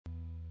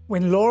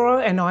When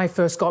Laura and I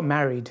first got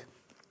married,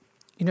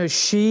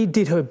 she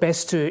did her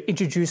best to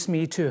introduce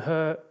me to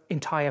her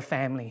entire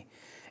family.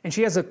 And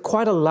she has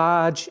quite a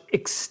large,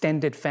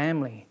 extended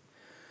family.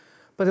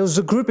 But there was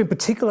a group in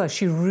particular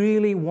she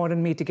really wanted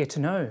me to get to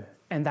know,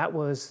 and that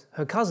was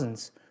her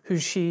cousins, who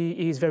she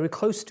is very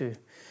close to.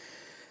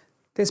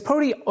 There's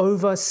probably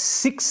over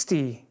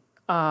 60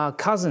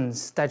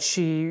 cousins that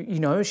she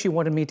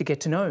wanted me to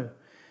get to know.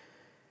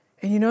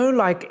 And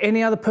like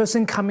any other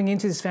person coming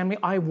into this family,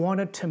 I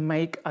wanted to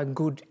make a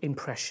good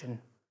impression.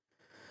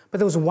 But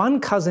there was one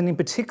cousin in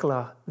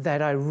particular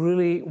that I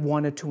really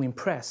wanted to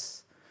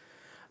impress.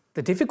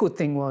 The difficult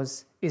thing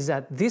is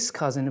that this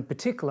cousin in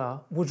particular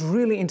was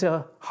really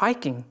into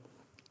hiking.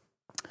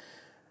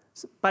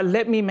 But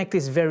let me make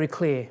this very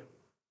clear.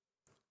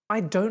 I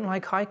don't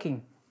like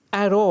hiking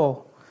at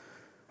all.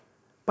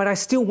 But I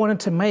still wanted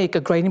to make a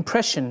great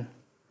impression.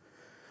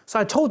 So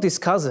I told this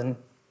cousin,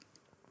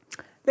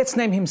 let's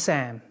name him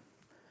Sam.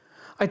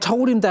 I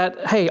told him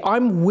that, hey,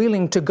 I'm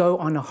willing to go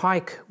on a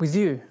hike with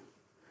you,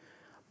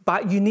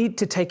 but you need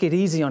to take it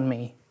easy on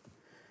me.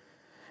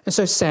 And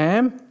so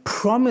Sam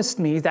promised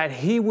me that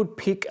he would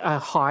pick a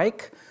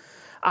hike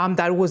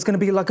that was going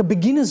to be like a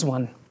beginner's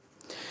one.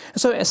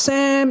 So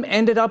Sam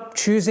ended up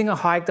choosing a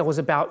hike that was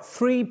about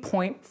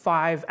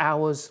 3.5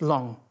 hours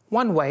long,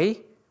 one way,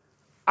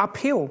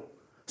 uphill.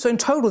 So in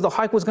total, the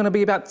hike was going to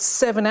be about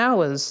 7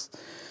 hours.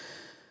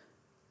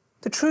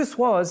 The truth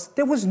was,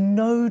 there was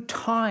no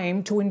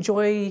time to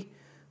enjoy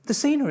the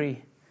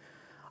scenery.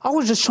 I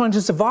was just trying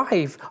to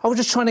survive. I was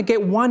just trying to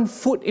get one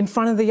foot in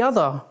front of the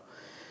other.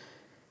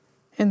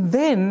 And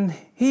then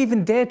he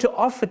even dared to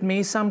offer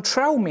me some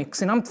trail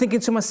mix. And I'm thinking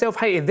to myself,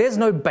 hey, if there's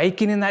no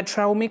bacon in that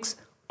trail mix,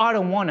 I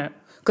don't want it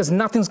because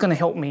nothing's going to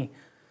help me.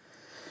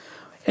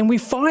 And we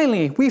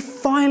finally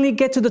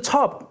get to the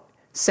top.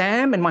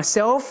 Sam and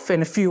myself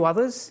and a few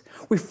others,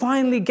 we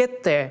finally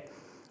get there.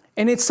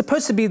 And it's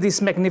supposed to be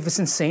this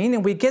magnificent scene,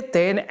 and we get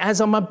there, and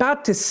as I'm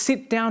about to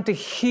sit down to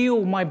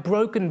heal my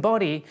broken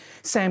body,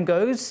 Sam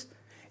goes,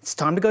 it's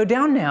time to go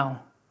down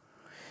now.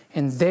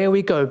 And there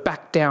we go,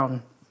 back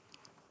down.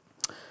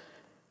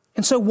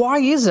 And so why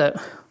is it?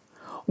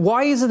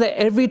 Why is it that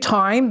every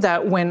time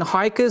that when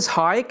hikers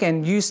hike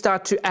and you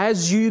start to,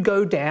 as you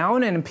go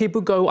down and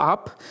people go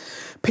up,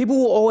 people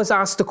will always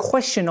ask the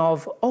question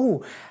of,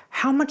 oh,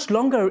 how much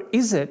longer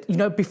is it,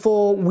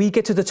 before we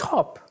get to the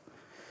top?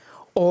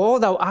 Or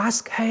they'll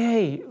ask,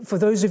 hey, for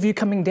those of you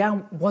coming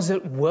down, was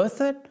it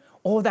worth it?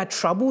 All that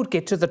trouble to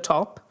get to the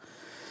top?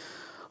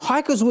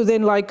 Hikers will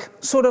then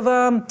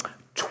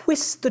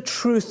twist the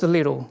truth a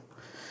little.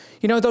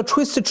 They'll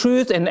twist the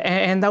truth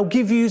and they'll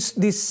give you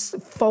this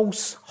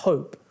false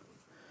hope.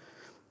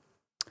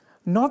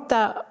 Not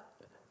that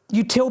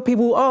you tell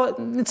people, oh,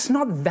 it's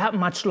not that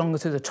much longer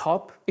to the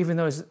top, even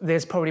though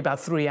there's probably about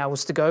 3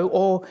 hours to go,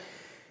 or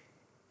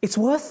it's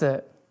worth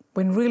it,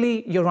 when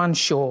really you're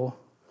unsure.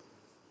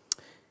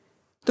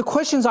 The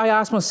questions I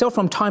ask myself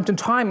from time to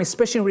time,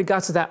 especially in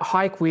regards to that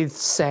hike with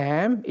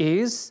Sam,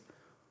 is,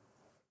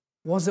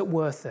 was it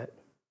worth it?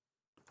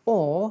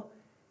 Or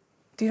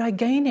did I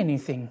gain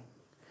anything?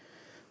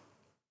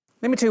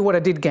 Let me tell you what I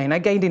did gain. I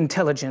gained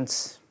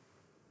intelligence.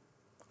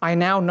 I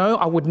now know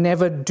I would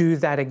never do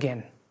that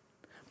again.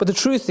 But the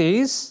truth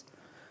is,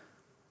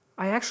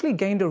 I actually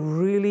gained a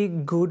really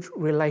good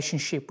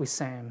relationship with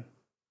Sam.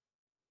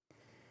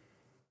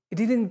 It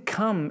didn't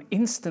come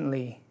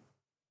instantly.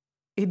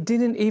 It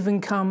didn't even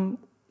come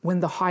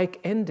when the hike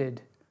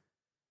ended.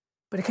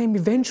 But it came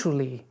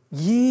eventually,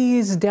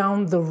 years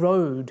down the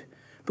road,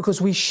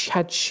 because we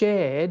had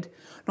shared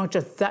not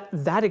just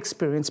that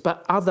experience,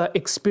 but other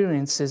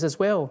experiences as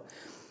well.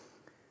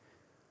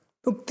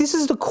 Look, this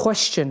is the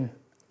question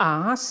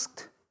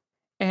asked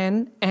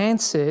and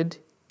answered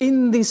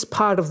in this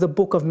part of the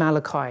book of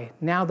Malachi,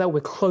 now that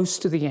we're close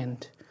to the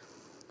end.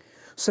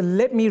 So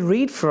let me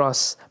read for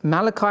us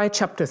Malachi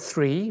chapter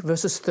 3,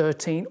 verses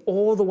 13,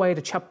 all the way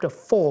to chapter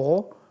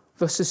 4,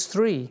 verses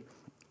 3.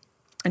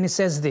 And it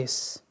says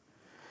this,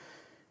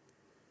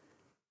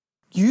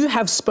 you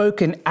have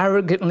spoken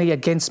arrogantly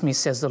against me,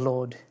 says the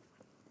Lord.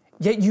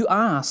 Yet you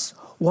ask,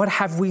 what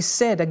have we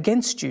said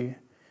against you?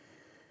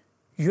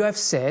 You have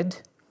said,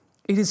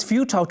 it is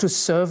futile to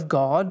serve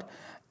God,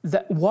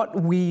 that what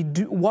we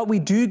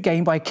do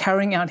gain by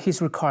carrying out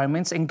his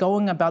requirements and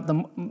going about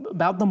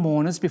the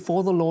mourners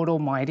before the Lord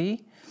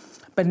Almighty,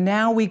 but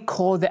now we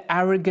call the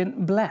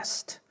arrogant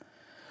blessed.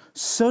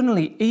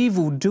 Certainly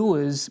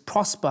evildoers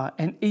prosper,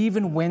 and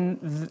even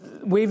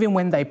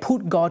when they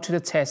put God to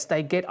the test,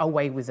 they get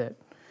away with it.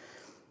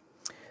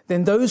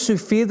 Then those who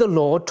fear the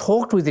Lord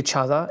talked with each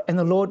other, and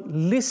the Lord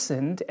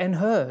listened and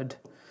heard.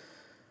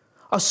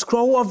 A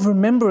scroll of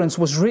remembrance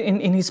was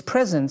written in his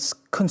presence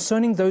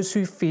concerning those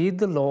who feared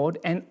the Lord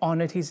and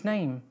honored his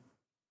name.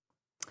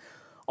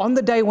 On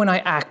the day when I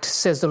act,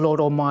 says the Lord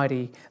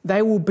Almighty,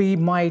 they will be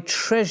my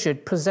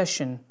treasured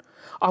possession.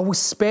 I will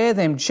spare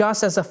them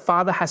just as a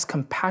father has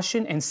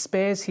compassion and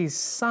spares his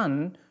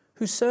son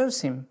who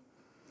serves him.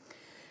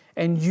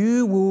 And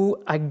you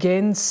will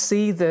again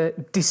see the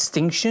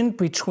distinction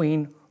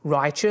between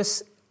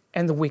righteous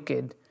and the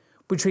wicked,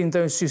 between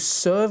those who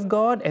serve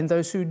God and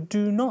those who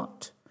do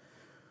not.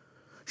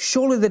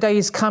 Surely the day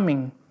is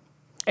coming,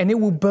 and it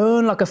will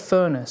burn like a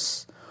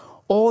furnace.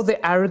 All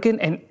the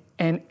arrogant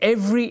and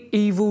every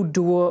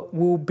evildoer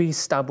will be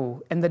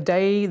stubble, and the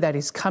day that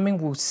is coming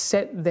will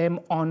set them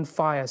on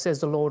fire,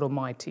 says the Lord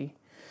Almighty.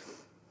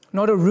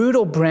 Not a root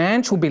or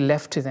branch will be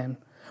left to them.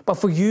 But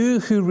for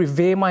you who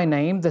revere my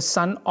name, the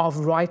Sun of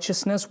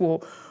Righteousness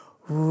will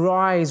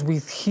rise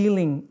with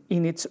healing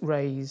in its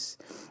rays,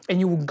 and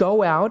you will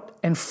go out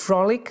and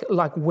frolic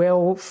like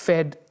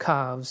well-fed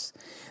calves.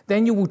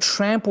 Then you will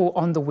trample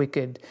on the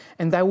wicked,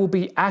 and they will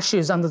be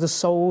ashes under the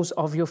soles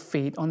of your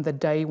feet on the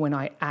day when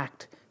I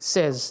act,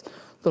 says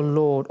the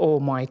Lord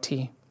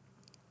Almighty.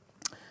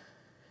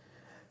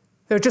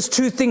 There are just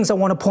two things I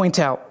want to point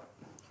out,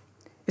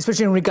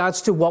 especially in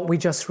regards to what we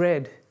just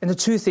read. And the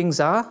two things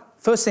are,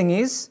 first thing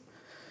is,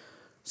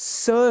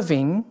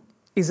 serving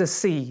is a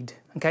seed.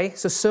 Okay,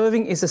 so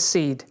serving is a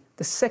seed.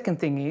 The second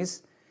thing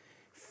is,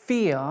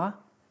 fear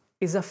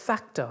is a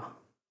factor.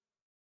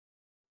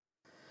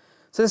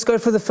 So let's go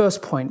for the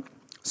first point.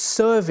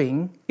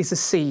 Serving is a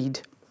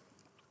seed.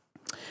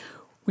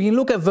 When you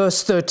look at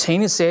verse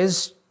 13, it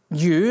says,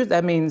 you,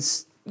 that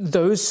means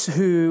those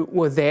who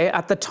were there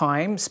at the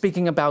time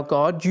speaking about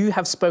God, you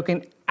have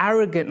spoken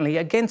arrogantly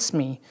against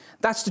me.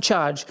 That's the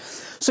charge.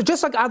 So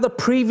just like other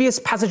previous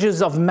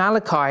passages of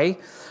Malachi,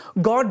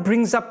 God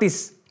brings up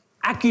this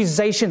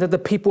accusation that the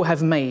people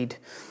have made.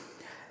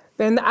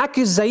 Then the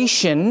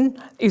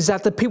accusation is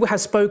that the people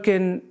have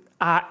spoken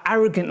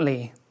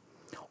arrogantly.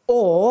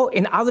 Or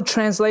in other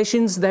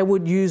translations, they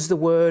would use the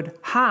word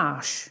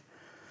harsh.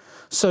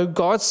 So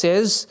God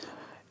says,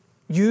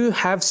 you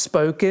have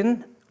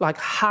spoken like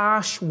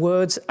harsh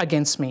words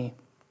against me.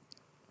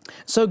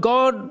 So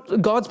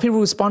God's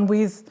people respond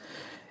with,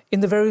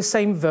 in the very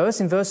same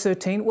verse, in verse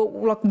 13, well,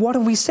 like, what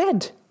have we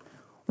said?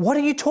 What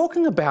are you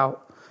talking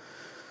about?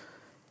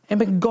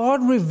 And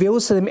God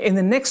reveals to them in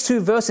the next two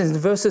verses,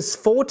 verses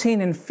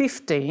 14 and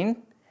 15,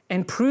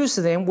 and proves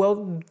to them,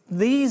 well,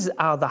 these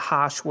are the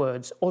harsh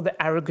words or the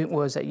arrogant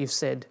words that you've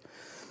said.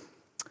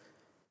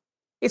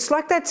 It's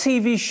like that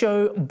TV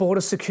show,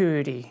 Border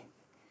Security.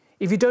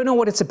 If you don't know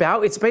what it's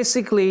about, it's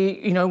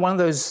basically, one of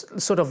those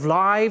sort of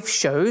live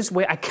shows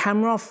where a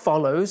camera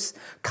follows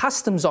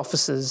customs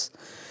officers.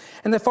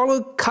 And they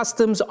follow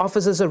customs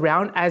officers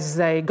around as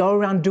they go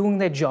around doing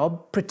their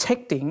job,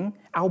 protecting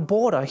our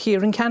border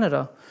here in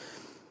Canada.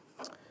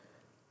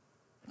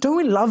 Don't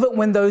we love it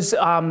when those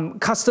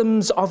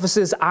customs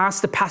officers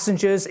ask the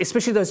passengers,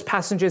 especially those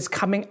passengers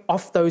coming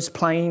off those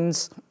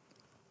planes,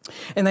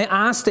 and they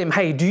ask them,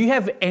 hey, do you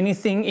have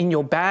anything in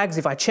your bags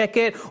if I check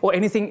it, or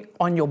anything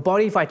on your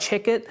body if I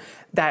check it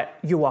that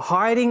you are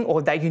hiding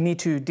or that you need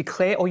to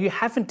declare or you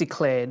haven't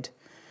declared?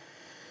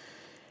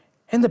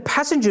 And the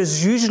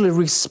passengers usually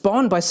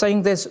respond by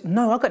saying,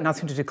 no, I've got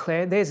nothing to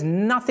declare. There's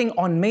nothing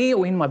on me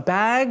or in my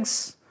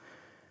bags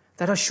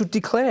that I should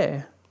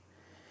declare.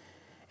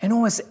 And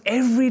almost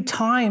every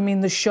time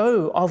in the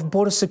show of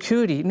Border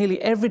Security,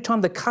 nearly every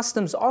time the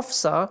customs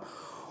officer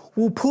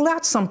will pull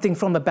out something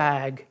from a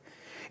bag.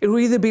 It will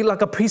either be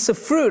like a piece of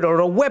fruit or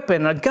a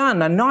weapon, a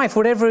gun, a knife,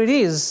 whatever it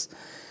is.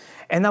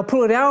 And they'll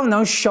pull it out and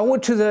they'll show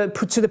it to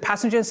the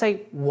passenger and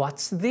say,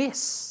 what's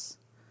this?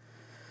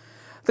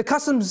 The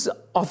customs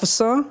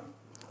officer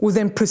will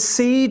then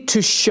proceed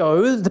to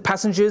show the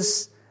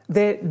passengers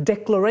their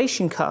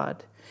declaration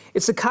card.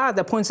 It's a card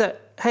that points out,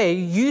 hey,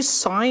 you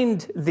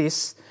signed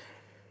this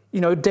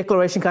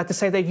declaration card to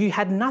say that you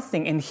had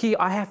nothing, and here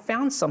I have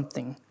found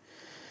something.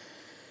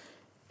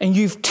 And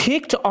you've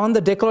ticked on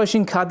the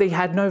declaration card that you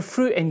had no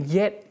fruit, and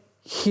yet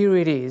here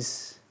it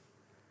is.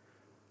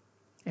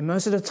 And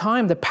most of the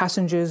time, the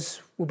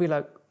passengers will be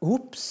like,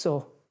 oops,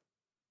 or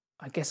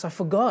I guess I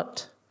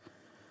forgot.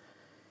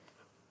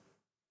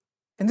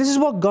 And this is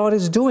what God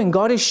is doing.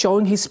 God is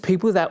showing his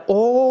people that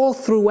all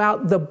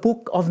throughout the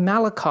book of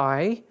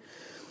Malachi,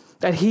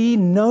 that he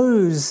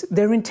knows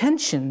their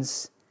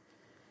intentions.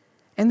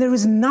 And there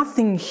is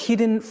nothing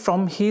hidden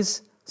from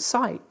his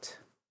sight.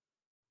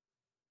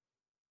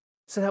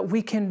 So that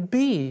we can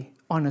be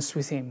honest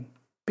with him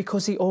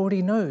because he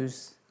already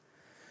knows.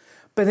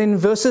 But in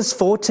verses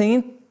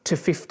 14 to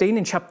 15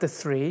 in chapter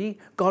 3,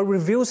 God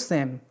reveals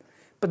them.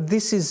 But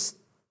this is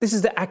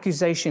the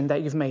accusation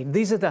that you've made.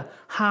 These are the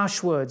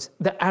harsh words,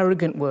 the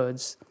arrogant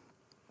words.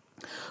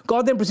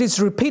 God then proceeds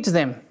to repeat to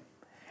them.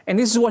 And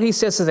this is what he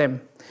says to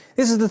them.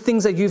 This is the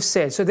things that you've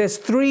said. So there's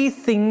three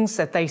things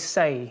that they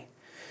say.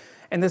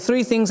 And the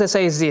three things they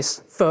say is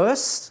this.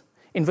 First,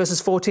 in verses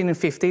 14 and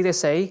 15, they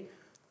say,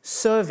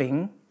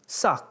 serving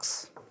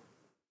sucks.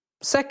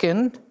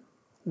 Second,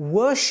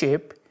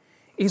 worship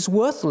is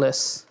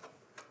worthless.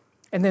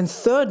 And then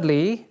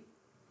thirdly,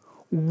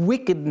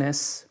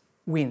 wickedness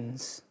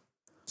wins.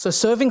 So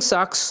serving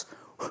sucks,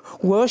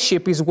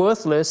 worship is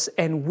worthless,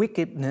 and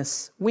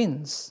wickedness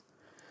wins.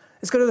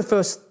 Let's go to the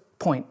first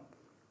point,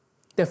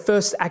 the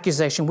first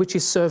accusation, which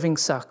is serving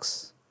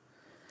sucks.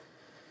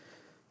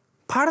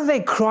 Part of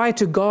their cry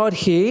to God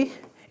here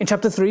in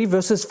chapter 3,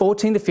 verses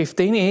 14 to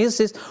 15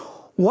 is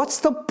what's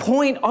the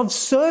point of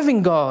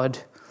serving God?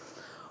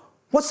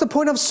 What's the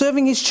point of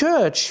serving his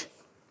church?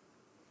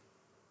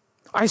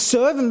 I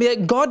serve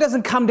and God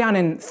doesn't come down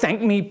and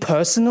thank me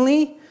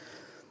personally.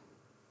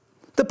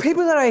 The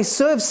people that I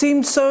serve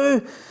seem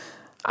so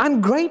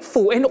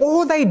ungrateful, and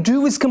all they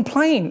do is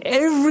complain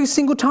every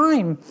single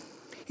time.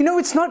 You know,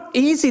 it's not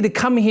easy to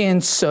come here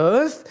and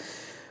serve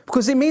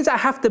because it means I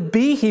have to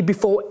be here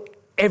before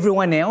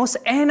everyone else,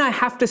 and I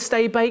have to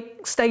stay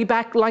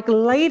back like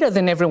later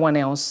than everyone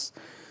else.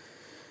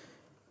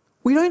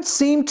 We don't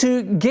seem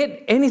to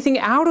get anything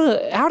out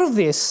of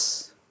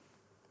this.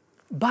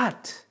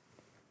 But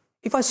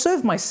if I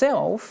serve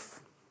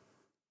myself,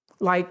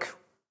 like,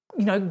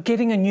 you know,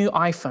 getting a new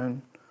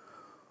iPhone,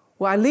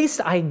 well, at least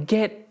I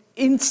get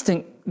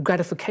instant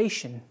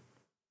gratification.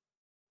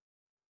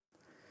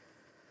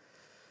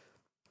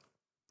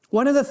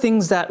 One of the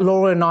things that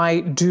Laura and I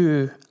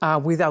do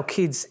with our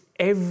kids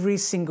every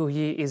single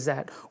year is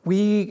that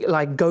we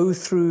go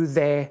through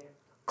their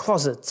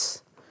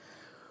closets.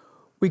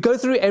 We go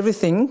through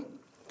everything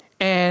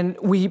and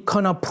we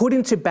kind of put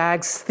into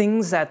bags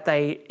things that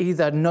they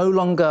either no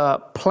longer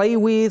play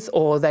with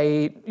or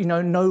they,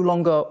 no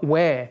longer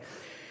wear.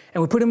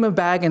 And we put them in a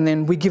bag and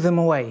then we give them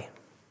away.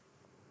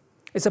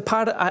 It's a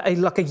part of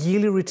like a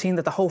yearly routine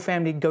that the whole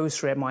family goes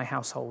through at my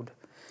household.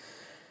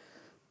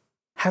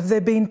 Have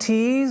there been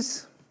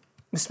tears,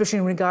 especially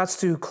in regards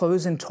to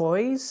clothes and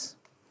toys,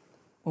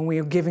 when we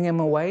are giving them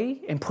away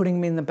and putting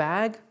them in the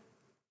bag?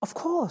 Of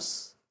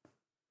course.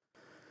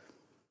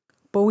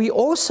 But we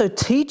also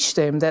teach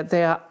them that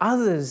there are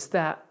others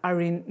that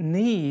are in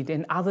need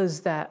and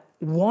others that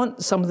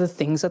want some of the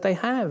things that they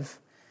have.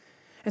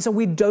 And so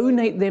we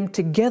donate them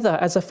together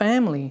as a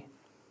family.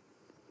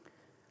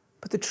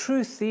 But the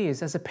truth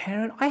is, as a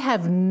parent, I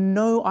have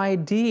no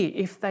idea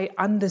if they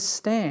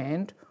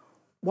understand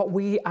what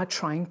we are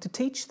trying to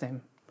teach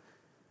them.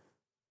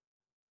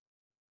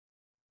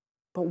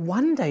 But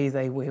one day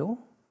they will.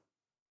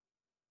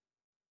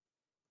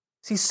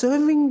 See,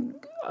 serving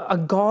a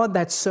God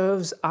that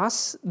serves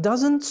us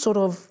doesn't sort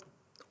of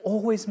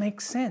always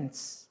make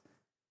sense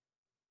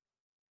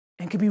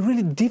and can be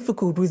really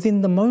difficult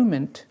within the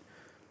moment.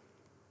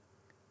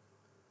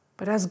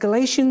 But as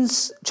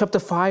Galatians chapter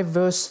 5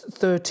 verse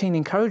 13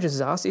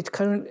 encourages us, it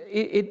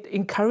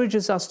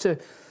encourages us to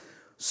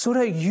sort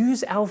of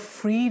use our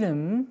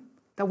freedom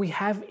that we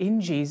have in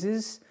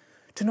Jesus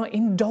to not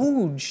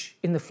indulge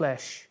in the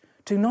flesh,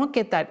 to not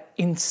get that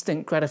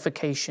instant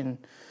gratification,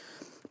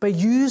 but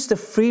use the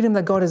freedom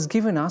that God has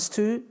given us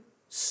to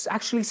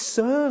actually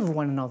serve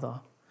one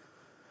another.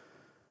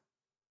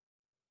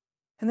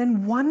 And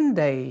then one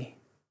day,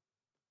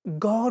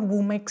 God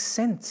will make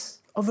sense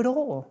of it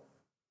all.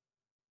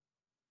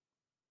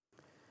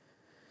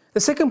 The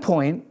second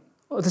point,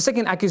 or the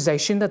second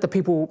accusation that the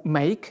people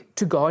make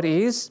to God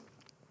is,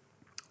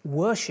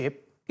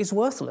 worship is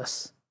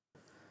worthless.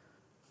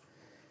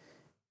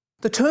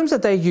 The terms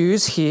that they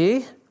use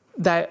here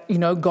that,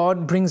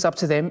 God brings up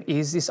to them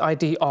is this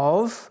idea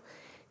of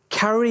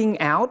carrying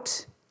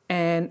out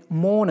and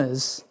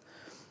mourners.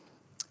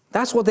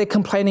 That's what they're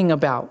complaining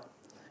about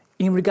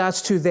in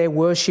regards to their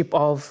worship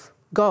of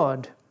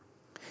God.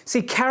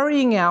 See,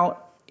 carrying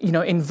out,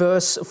 in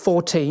verse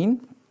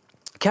 14,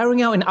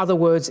 carrying out, in other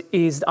words,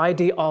 is the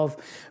idea of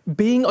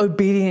being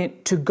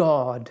obedient to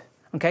God.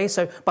 Okay,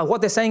 but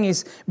what they're saying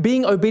is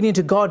being obedient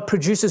to God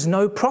produces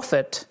no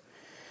profit.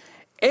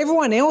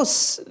 Everyone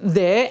else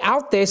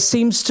out there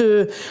seems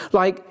to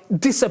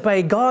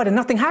disobey God and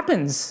nothing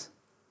happens.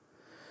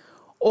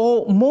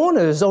 Or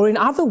mourners, or in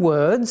other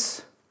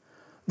words,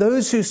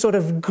 those who sort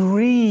of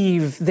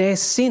grieve their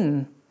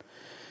sin.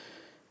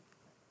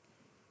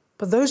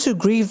 But those who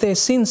grieve their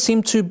sin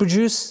seem to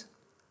produce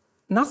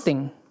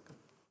nothing.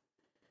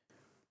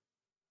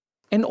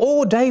 And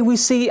all day we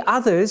see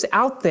others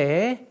out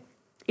there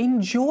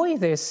enjoy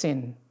their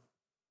sin.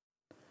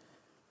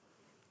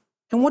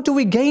 And what do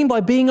we gain by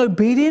being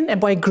obedient and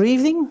by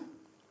grieving?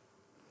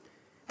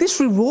 This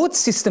reward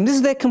system, this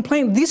is their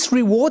complaint, this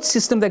reward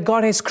system that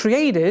God has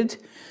created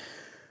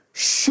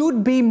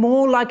should be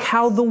more like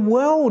how the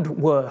world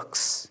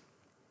works.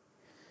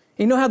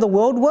 You know how the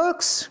world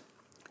works?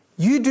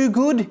 You do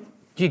good,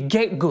 you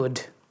get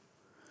good.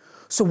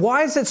 So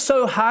why is it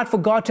so hard for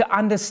God to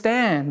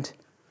understand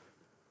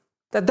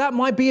that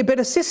might be a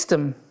better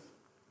system?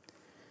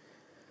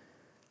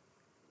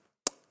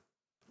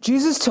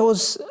 Jesus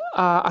tells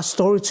a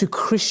story to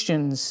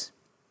Christians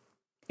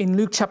in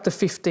Luke chapter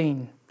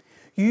 15.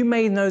 You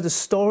may know the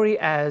story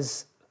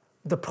as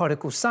the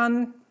prodigal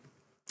son,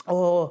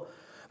 or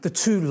the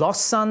two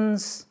lost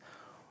sons,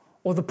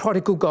 or the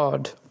prodigal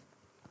God.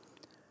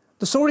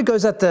 The story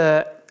goes that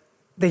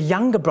the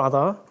younger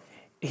brother,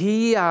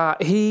 he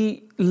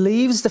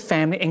leaves the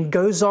family and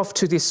goes off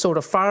to this sort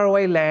of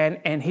faraway land,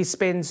 and he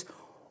spends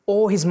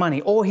all his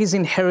money, all his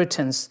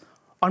inheritance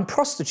on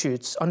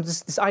prostitutes, on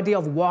this idea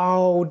of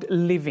wild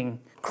living,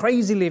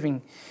 crazy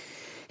living.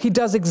 He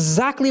does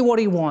exactly what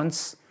he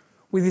wants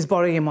with his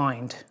body and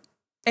mind.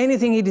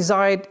 Anything he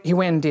desired, he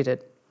went and did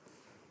it.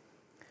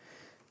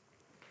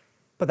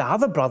 But the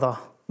other brother,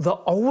 the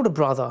older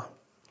brother,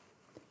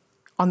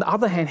 on the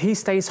other hand, he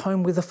stays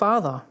home with the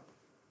father.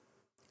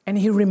 and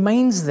he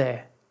remains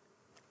there,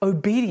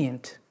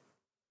 obedient.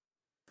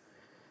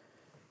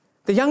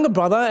 The younger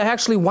brother,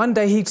 actually one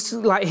day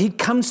he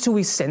comes to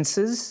his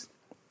senses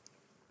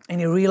and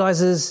he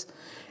realizes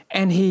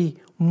and he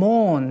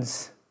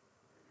mourns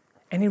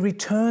and he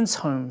returns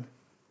home.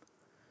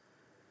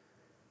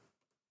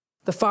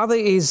 The father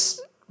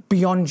is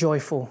beyond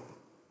joyful.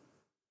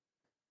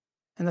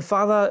 And the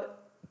father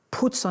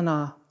puts on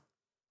a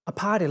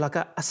party, like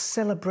a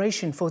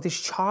celebration for this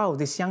child,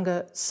 this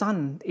younger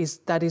son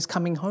that is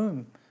coming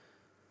home.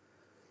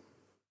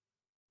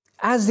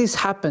 As this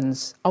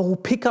happens, I will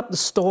pick up the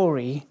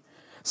story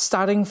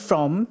starting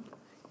from,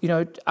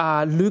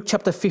 Luke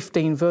chapter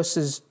 15,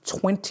 verses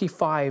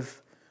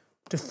 25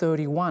 to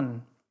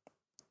 31.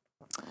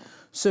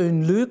 So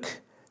in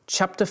Luke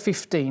chapter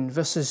 15,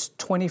 verses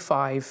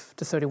 25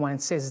 to 31,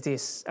 it says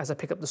this as I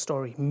pick up the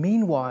story.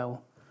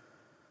 Meanwhile,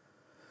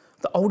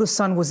 the older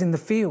son was in the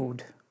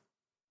field.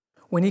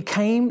 When he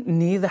came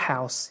near the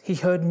house, he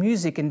heard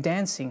music and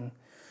dancing.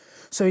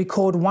 So he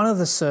called one of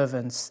the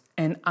servants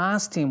and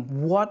asked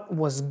him what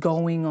was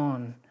going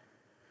on.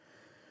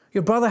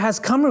 Your brother has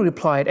come, he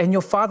replied, and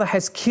your father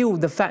has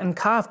killed the fattened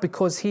calf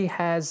because he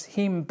has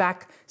him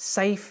back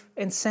safe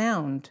and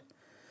sound.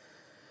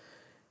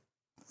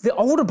 The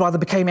older brother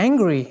became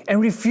angry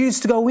and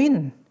refused to go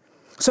in.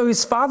 So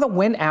his father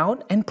went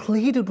out and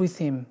pleaded with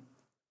him.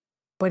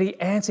 But he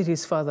answered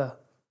his father,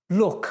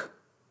 "Look,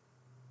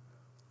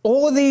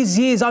 all these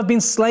years I've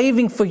been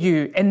slaving for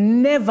you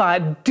and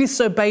never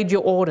disobeyed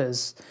your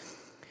orders.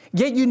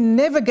 Yet you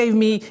never gave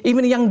me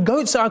even a young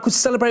goat so I could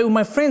celebrate with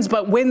my friends.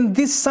 But when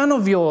this son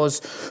of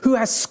yours, who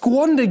has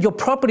squandered your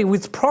property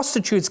with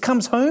prostitutes,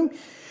 comes home,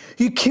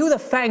 you kill the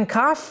fattened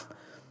calf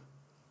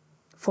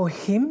for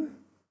him?"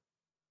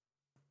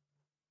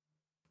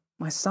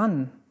 "My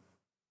son,"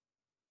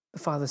 the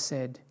father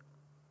said,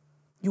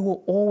 "you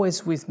were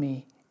always with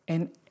me,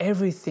 and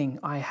everything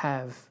I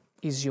have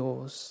is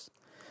yours."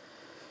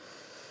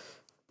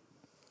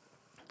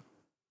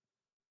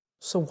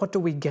 So what do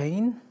we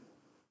gain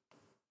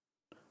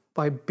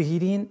by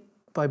being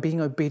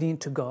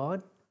obedient to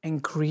God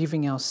and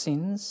grieving our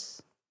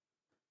sins?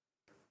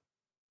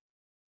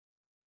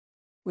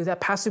 With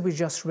that passage we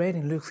just read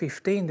in Luke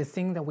 15, the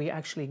thing that we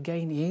actually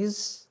gain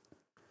is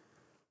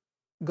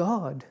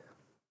God.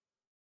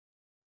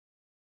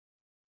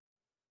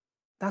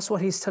 That's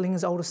what he's telling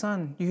his older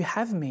son. You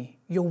have me.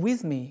 You're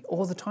with me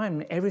all the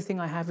time. Everything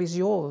I have is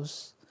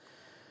yours.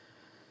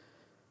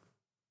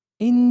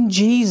 In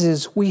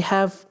Jesus, we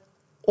have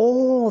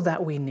all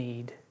that we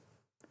need.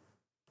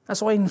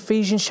 That's why in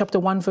Ephesians chapter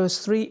 1,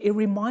 verse 3, it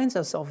reminds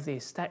us of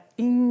this, that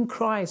in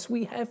Christ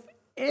we have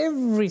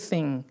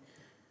everything.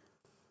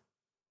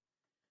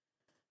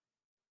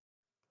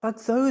 Like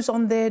those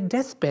on their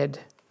deathbed,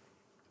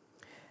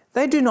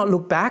 they do not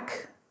look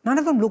back. None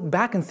of them look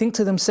back and think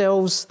to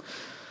themselves,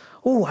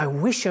 "Oh, I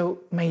wish I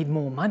made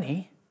more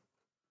money,"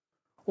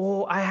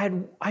 or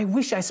I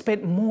wish I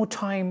spent more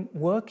time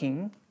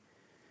working.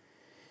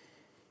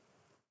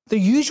 The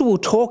usual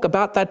talk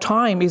about that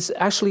time is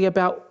actually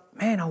about,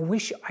 man, I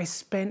wish I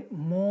spent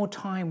more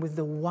time with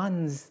the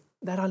ones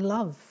that I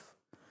love.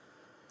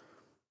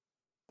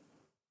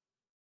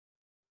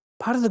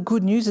 Part of the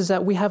good news is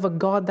that we have a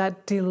God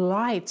that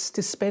delights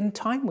to spend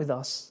time with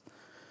us.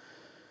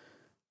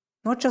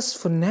 Not just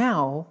for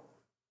now,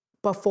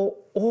 but for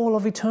all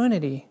of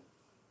eternity.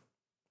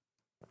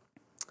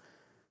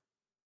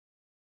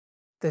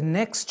 The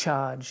next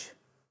charge,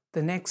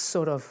 the next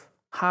sort of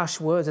harsh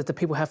words that the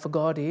people have for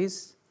God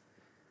is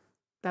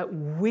that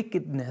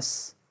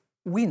wickedness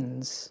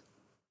wins.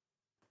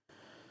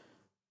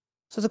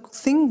 So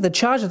the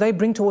charge that they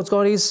bring towards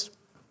God is,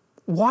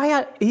 why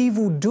are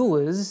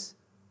evildoers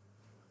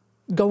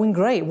going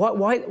great?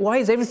 Why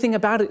is everything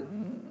about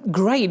it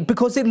great?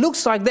 Because it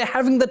looks like they're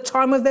having the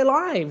time of their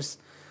lives.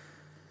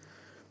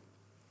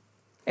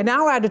 And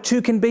our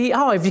attitude can be,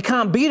 oh, if you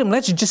can't beat them,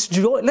 let's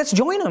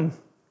join them.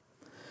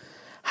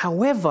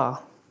 However,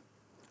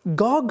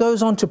 God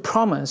goes on to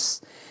promise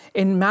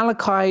in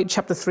Malachi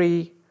chapter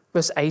 3,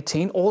 verse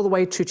 18, all the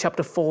way to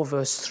chapter 4,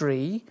 verse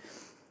 3,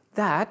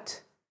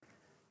 that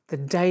the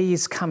day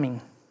is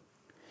coming.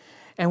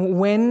 And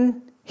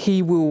when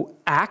he will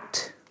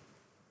act,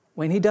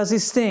 when he does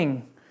his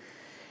thing,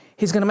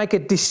 he's going to make a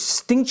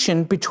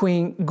distinction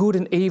between good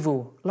and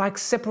evil, like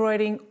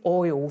separating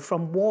oil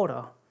from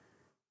water.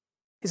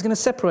 He's going to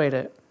separate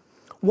it.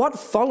 What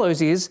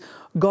follows is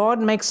God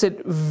makes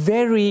it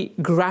very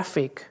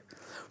graphic.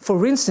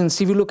 For instance,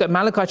 if you look at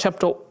Malachi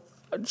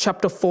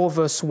chapter 4,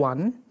 verse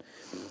 1,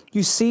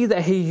 you see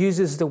that he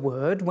uses the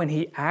word when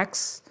he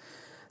acts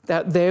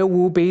that there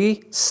will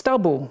be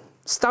stubble.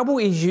 Stubble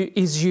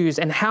is used,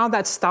 and how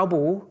that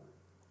stubble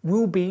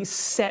will be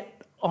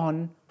set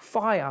on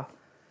fire.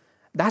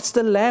 That's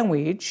the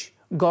language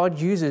God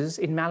uses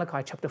in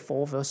Malachi chapter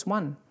 4, verse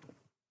 1.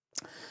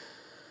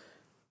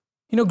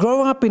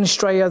 Growing up in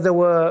Australia, there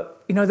were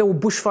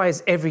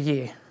bushfires every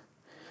year.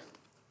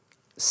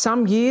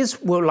 Some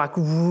years were like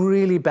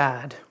really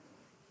bad,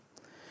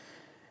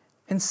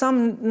 and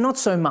some not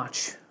so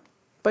much,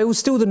 but it was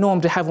still the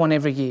norm to have one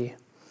every year.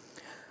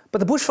 But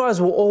the bushfires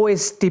were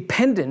always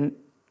dependent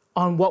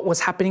on what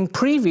was happening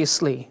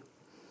previously.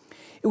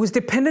 It was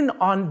dependent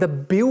on the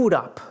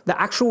build-up, the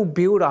actual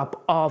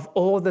build-up of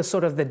all the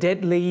sort of the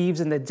dead leaves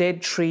and the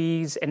dead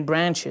trees and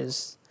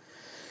branches.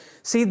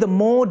 See, the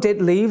more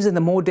dead leaves and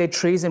the more dead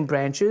trees and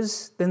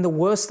branches, then the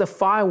worse the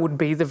fire would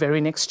be the very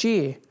next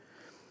year.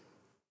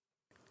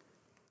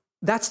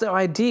 That's the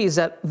idea, is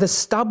that the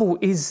stubble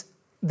is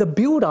the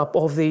build-up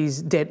of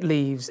these dead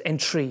leaves and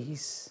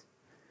trees.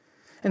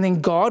 And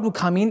then God will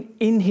come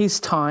in His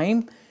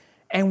time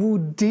and will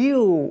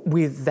deal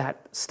with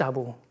that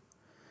stubble.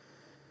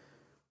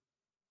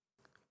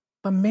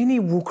 But many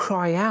will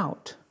cry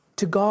out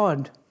to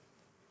God.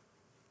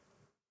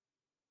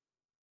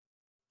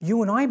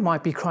 You and I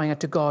might be crying out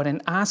to God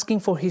and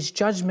asking for His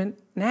judgment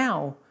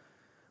now.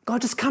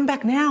 God, just come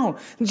back now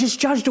and just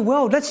judge the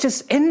world. Let's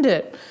just end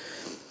it.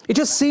 It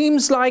just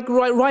seems like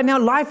right now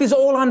life is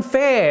all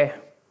unfair.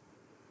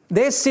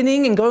 They're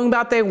sinning and going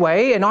about their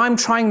way, and I'm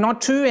trying not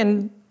to,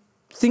 and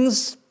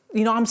things,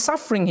 I'm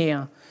suffering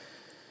here.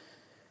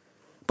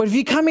 But if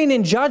you come in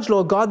and judge,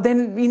 Lord God,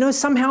 then,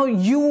 somehow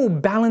you will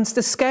balance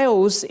the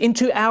scales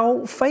into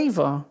our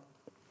favor.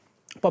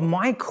 But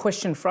my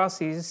question for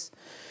us is,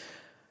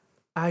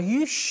 are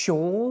you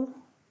sure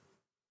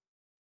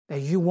that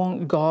you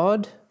want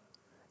God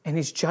and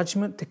His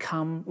judgment to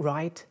come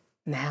right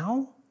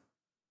now?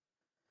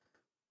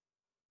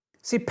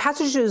 See,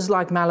 passages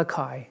like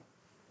Malachi,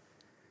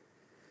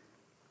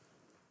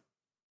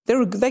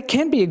 they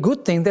can be a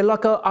good thing. They're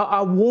like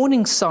a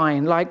warning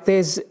sign, like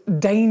there's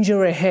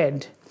danger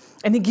ahead.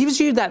 And it gives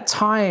you that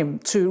time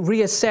to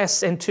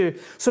reassess and to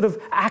sort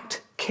of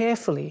act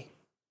carefully.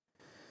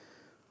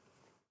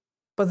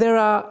 But there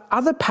are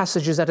other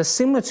passages that are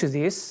similar to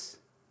this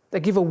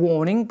that give a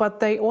warning,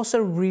 but they also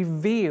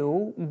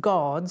reveal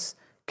God's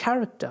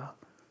character.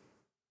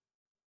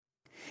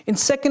 In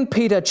 2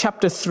 Peter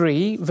chapter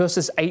 3,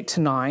 verses 8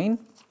 to 9,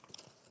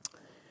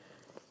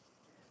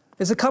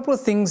 there's a couple of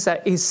things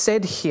that is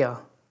said here.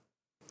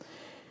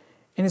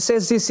 And it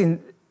says this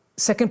in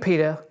 2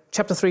 Peter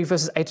chapter 3,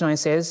 verses 8 to 9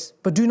 says,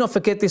 "But do not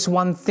forget this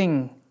one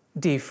thing,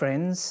 dear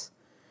friends.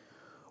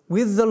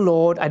 With the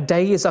Lord, a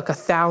day is like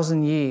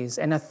 1,000 years,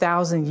 and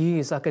 1,000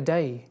 years like a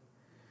day.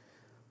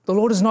 The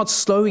Lord is not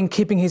slow in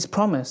keeping His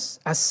promise,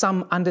 as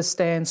some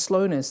understand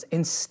slowness.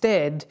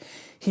 Instead,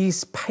 He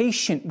is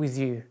patient with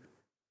you,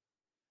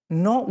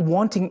 not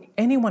wanting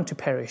anyone to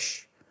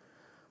perish,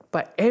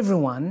 but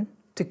everyone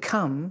to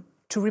come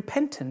to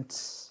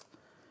repentance."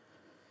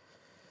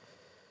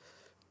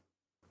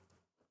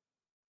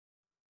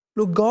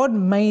 Look, God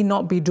may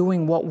not be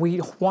doing what we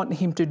want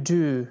Him to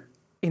do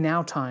in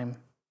our time.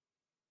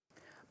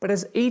 But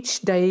as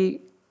each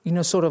day,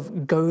 sort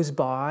of goes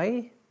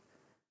by,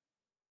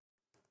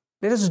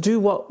 let us do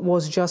what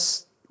was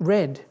just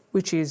read,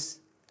 which is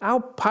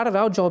part of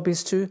our job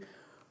is to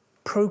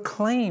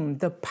proclaim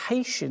the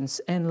patience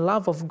and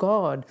love of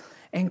God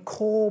and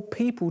call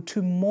people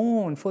to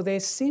mourn for their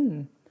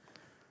sin.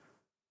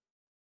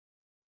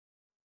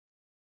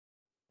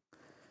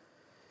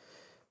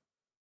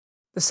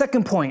 The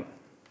second point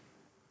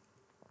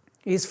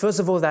is, first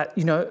of all, that,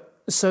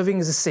 serving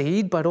is a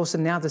seed, but also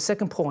now the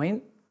second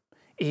point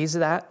is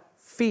that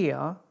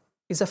fear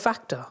is a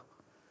factor.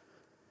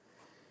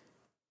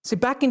 See,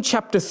 back in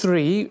chapter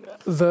 3,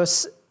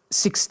 verse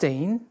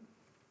 16,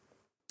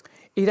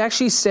 it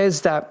actually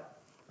says that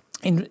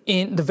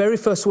in the very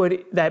first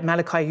word that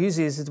Malachi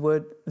uses is the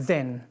word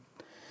then.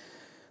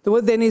 The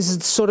word then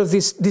is sort of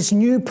this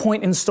new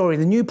point in the story,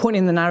 the new point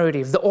in the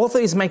narrative. The author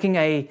is making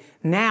a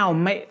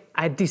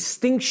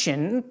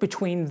distinction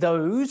between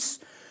those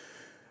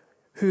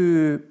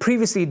who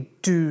previously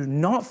do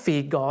not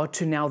fear God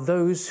to now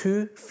those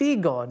who fear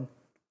God.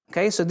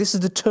 Okay, so this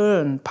is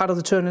part of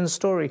the turn in the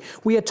story.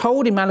 We are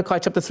told in Malachi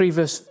chapter 3,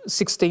 verse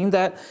 16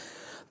 that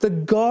the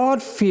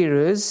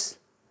God-fearers,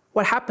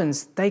 what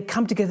happens? They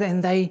come together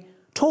and they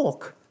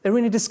talk. They're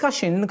in a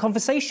discussion, in a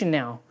conversation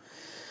now.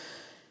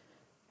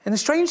 And the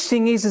strange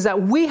thing is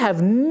that we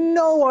have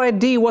no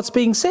idea what's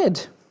being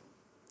said.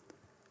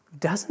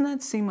 Doesn't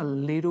that seem a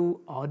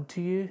little odd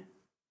to you?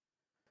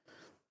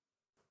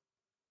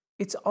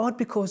 It's odd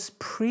because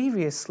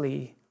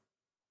previously,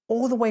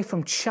 all the way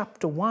from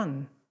chapter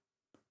 1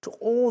 to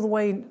all the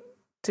way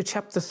to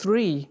chapter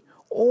 3,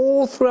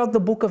 all throughout the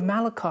book of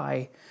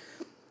Malachi,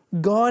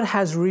 God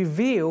has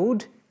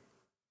revealed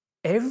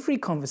every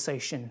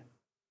conversation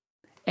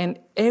and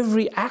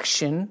every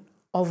action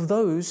of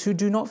those who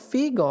do not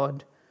fear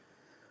God.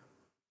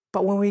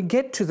 But when we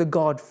get to the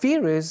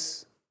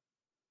God-fearers,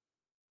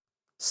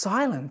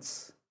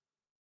 silence.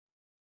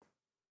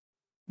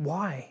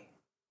 Why?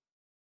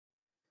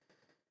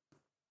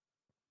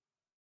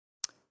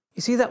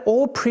 You see that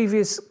all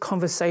previous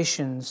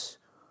conversations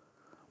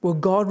were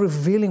God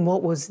revealing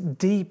what was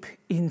deep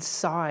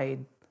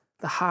inside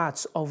the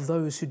hearts of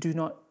those who do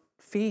not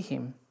fear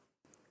Him.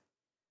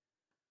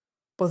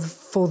 But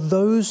for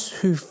those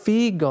who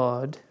fear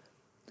God,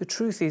 the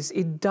truth is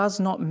it does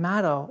not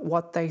matter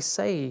what they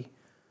say,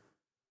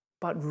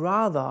 but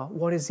rather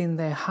what is in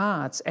their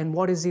hearts. And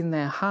what is in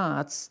their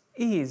hearts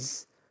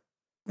is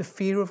the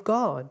fear of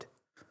God.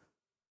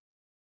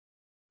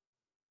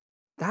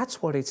 That's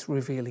what it's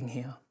revealing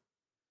here.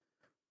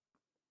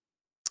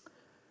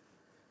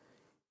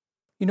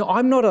 You know,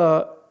 I'm not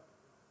a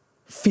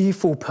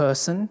fearful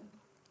person,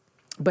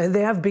 but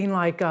there have been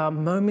like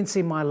moments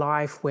in my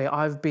life where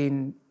I've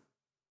been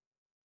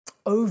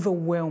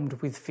overwhelmed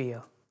with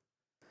fear.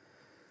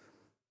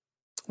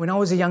 When I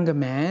was a younger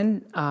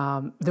man,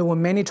 there were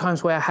many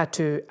times where I had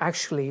to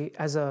actually,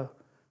 as a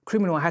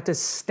criminal, I had to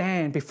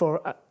stand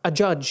before a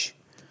judge,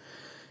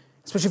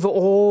 especially for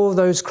all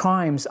those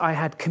crimes I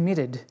had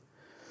committed.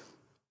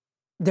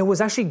 There was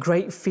actually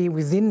great fear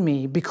within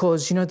me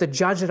because, you know, the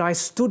judge that I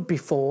stood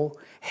before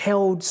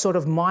held sort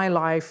of my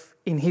life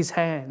in his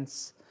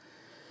hands.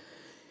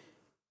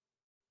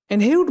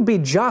 And he would be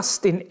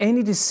just in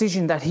any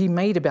decision that he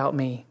made about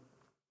me.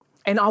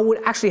 And I would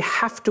actually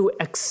have to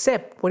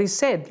accept what he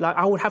said. Like,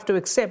 I would have to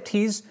accept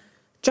his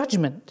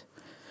judgment.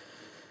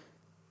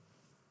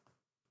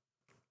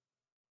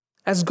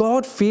 As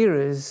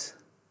God-fearers,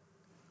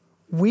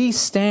 we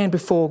stand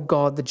before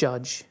God the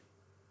judge.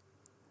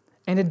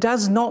 And it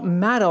does not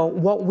matter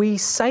what we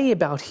say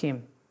about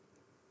him.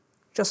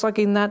 Just like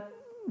in that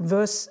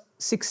verse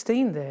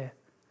 16 there.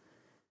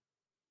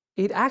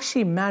 It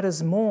actually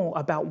matters more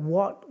about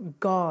what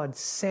God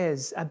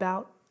says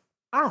about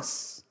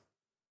us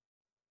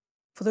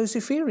for those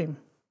who fear him.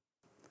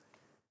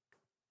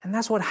 And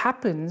that's what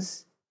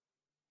happens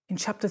in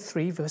chapter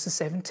 3, verses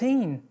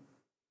 17.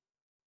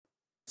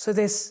 So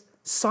there's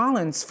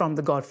silence from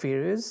the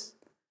God-fearers,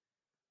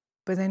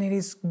 but then it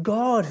is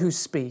God who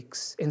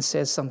speaks and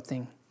says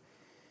something.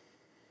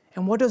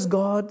 And what does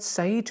God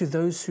say to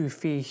those who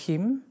fear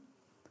him?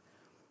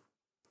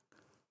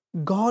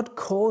 God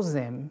calls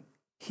them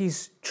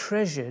his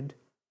treasured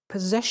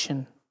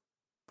possession.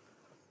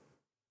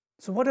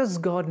 So what does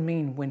God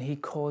mean when he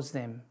calls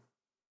them,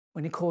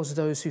 when he calls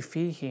those who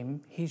fear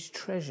him his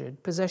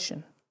treasured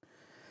possession?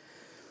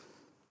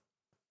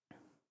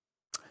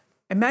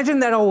 Imagine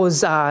that I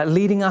was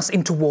leading us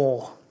into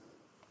war.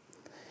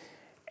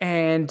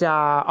 And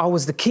I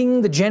was the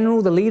king, the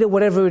general, the leader,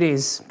 whatever it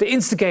is, the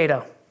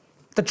instigator,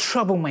 the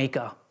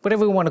troublemaker,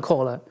 whatever we want to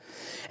call it.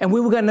 And we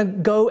were going to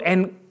go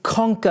and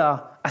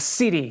conquer a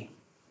city,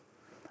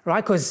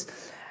 right? Because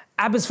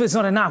Abbotsford's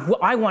not enough.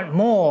 I want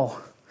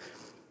more.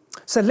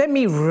 So let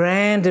me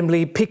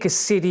randomly pick a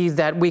city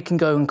that we can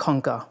go and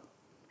conquer.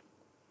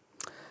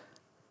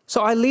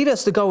 So I lead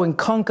us to go and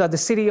conquer the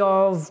city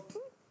of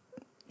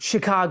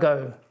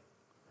Chicago.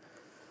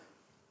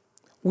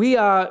 We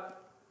are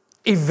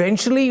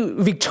eventually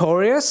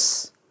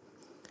victorious,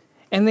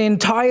 and the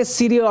entire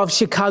city of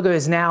Chicago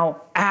is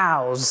now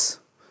ours.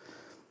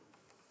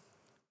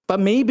 But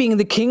me being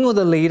the king or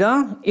the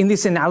leader in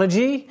this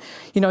analogy,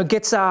 you know,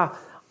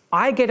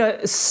 I get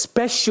a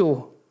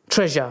special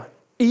treasure,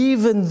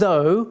 even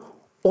though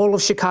all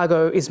of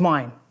Chicago is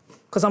mine,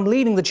 because I'm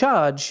leading the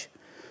charge.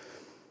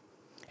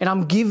 And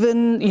I'm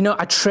given, you know,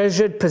 a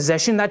treasured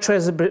possession. That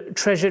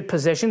treasured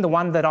possession, the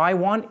one that I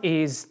want,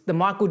 is the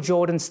Michael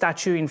Jordan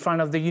statue in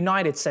front of the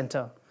United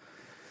Center.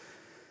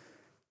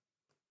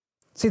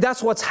 See,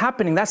 that's what's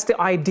happening. That's the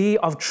idea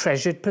of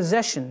treasured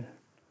possession.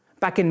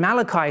 Back in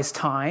Malachi's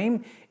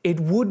time, it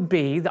would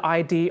be the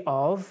idea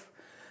of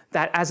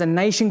that as a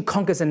nation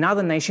conquers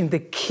another nation, the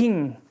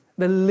king,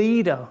 the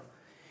leader,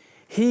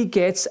 he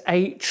gets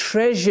a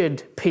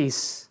treasured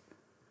piece,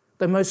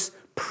 the most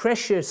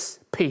precious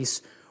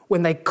piece,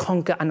 when they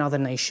conquer another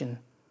nation.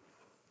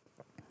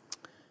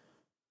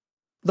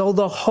 Though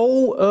the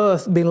whole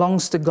earth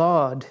belongs to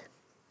God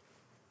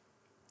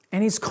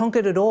and he's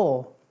conquered it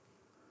all,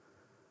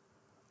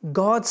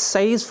 God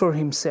saves for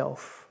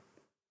himself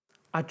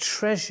a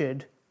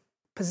treasured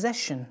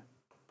possession.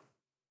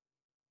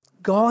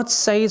 God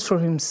saves for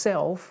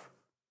himself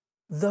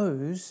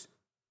those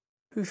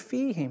who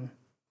fear him.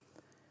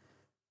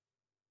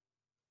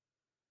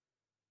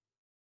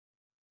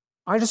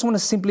 I just want to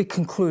simply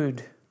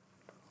conclude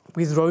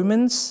with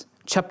Romans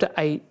chapter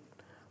 8,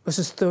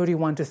 verses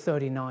 31 to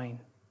 39,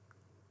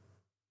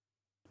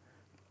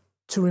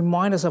 to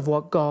remind us of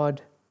what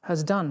God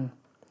has done.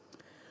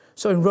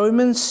 So in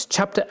Romans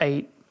chapter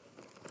 8,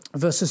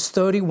 verses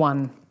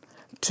 31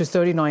 to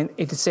 39,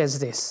 it says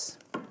this: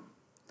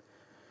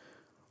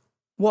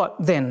 "What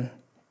then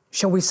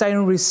shall we say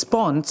in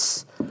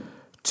response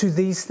to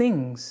these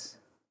things?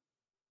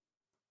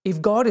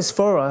 If God is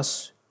for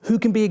us, who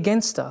can be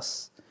against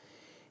us?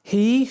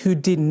 He who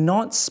did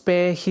not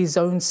spare his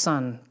own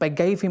son, but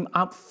gave him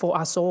up for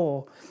us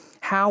all,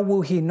 how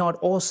will he not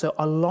also,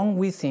 along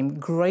with him,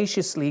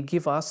 graciously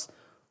give us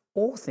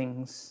all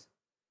things?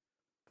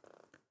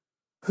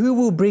 Who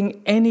will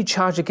bring any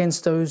charge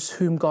against those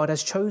whom God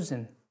has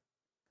chosen?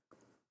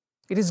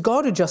 It is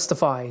God who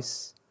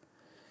justifies.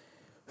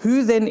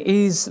 Who then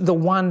is the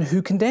one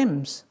who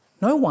condemns?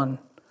 No one.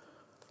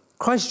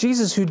 Christ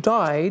Jesus, who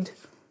died,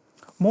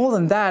 more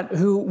than that,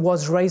 who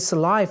was raised to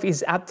life,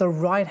 is at the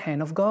right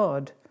hand of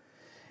God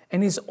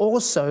and is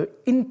also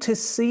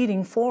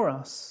interceding for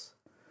us.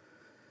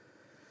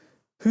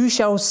 Who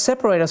shall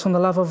separate us from the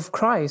love of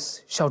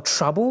Christ? Shall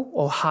trouble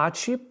or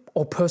hardship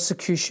or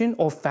persecution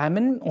or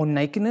famine or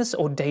nakedness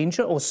or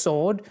danger or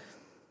sword,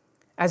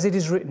 as it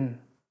is written,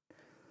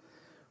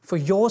 for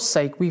your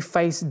sake we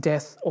face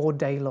death all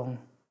day long.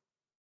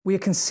 We are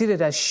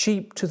considered as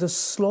sheep to the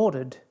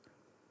slaughtered.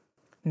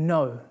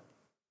 No,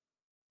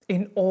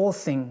 in all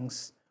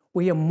things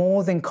we are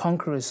more than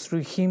conquerors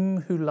through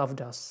him who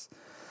loved us.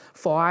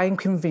 For I am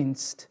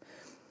convinced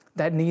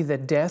that neither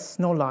death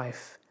nor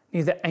life,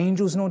 neither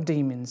angels nor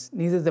demons,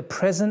 neither the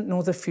present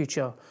nor the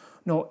future,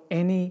 nor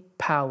any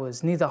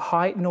powers, neither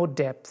height nor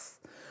depth,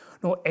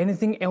 nor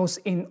anything else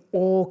in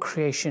all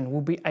creation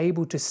will be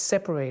able to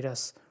separate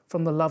us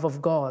from the love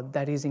of God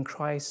that is in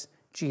Christ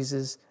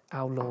Jesus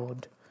our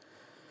Lord.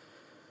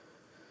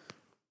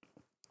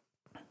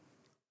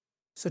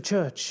 So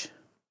church,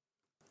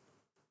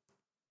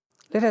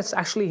 let us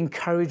actually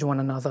encourage one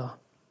another,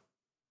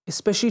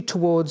 especially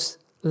towards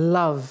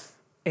love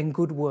and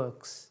good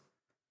works,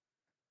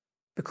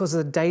 because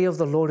the day of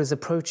the Lord is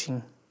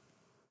approaching.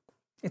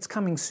 It's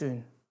coming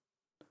soon.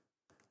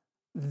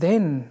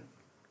 Then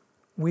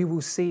we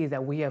will see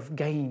that we have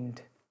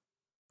gained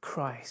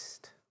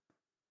Christ.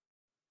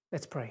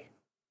 Let's pray.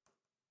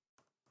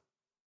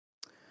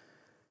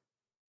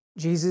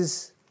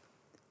 Jesus,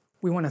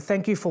 we want to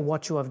thank you for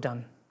what you have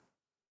done.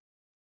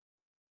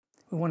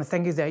 We want to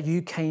thank you that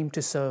you came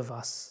to serve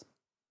us.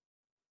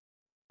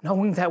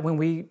 Knowing that when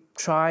we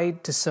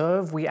tried to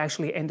serve, we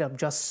actually end up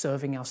just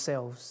serving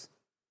ourselves.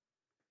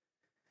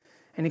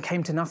 And it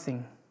came to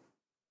nothing.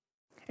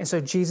 And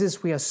so,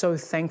 Jesus, we are so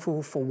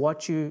thankful for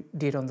what you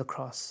did on the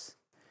cross,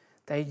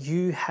 that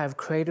you have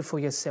created for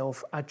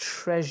yourself a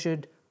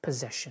treasured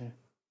possession.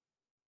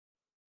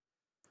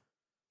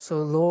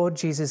 So, Lord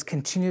Jesus,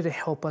 continue to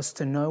help us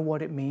to know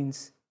what it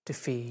means to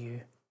fear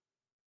you,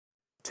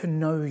 to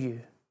know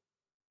you,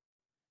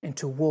 and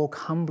to walk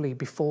humbly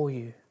before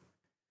you.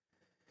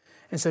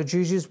 And so,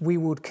 Jesus, we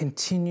would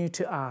continue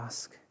to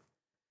ask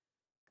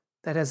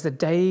that as the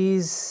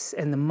days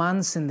and the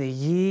months and the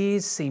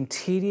years seem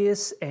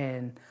tedious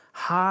and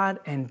hard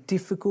and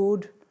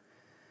difficult,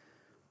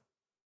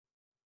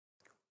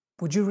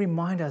 would you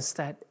remind us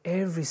that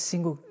every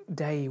single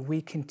day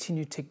we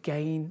continue to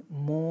gain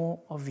more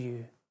of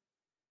you?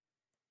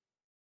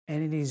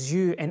 And it is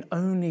you and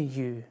only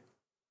you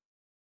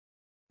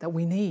that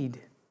we need.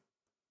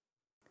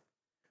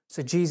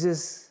 So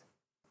Jesus,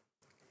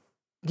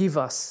 give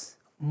us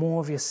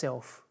more of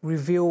yourself.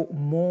 Reveal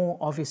more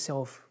of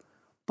yourself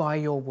by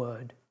your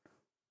word.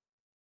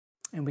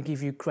 And we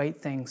give you great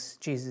thanks,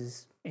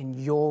 Jesus. In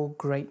your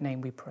great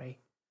name we pray.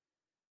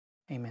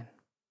 Amen.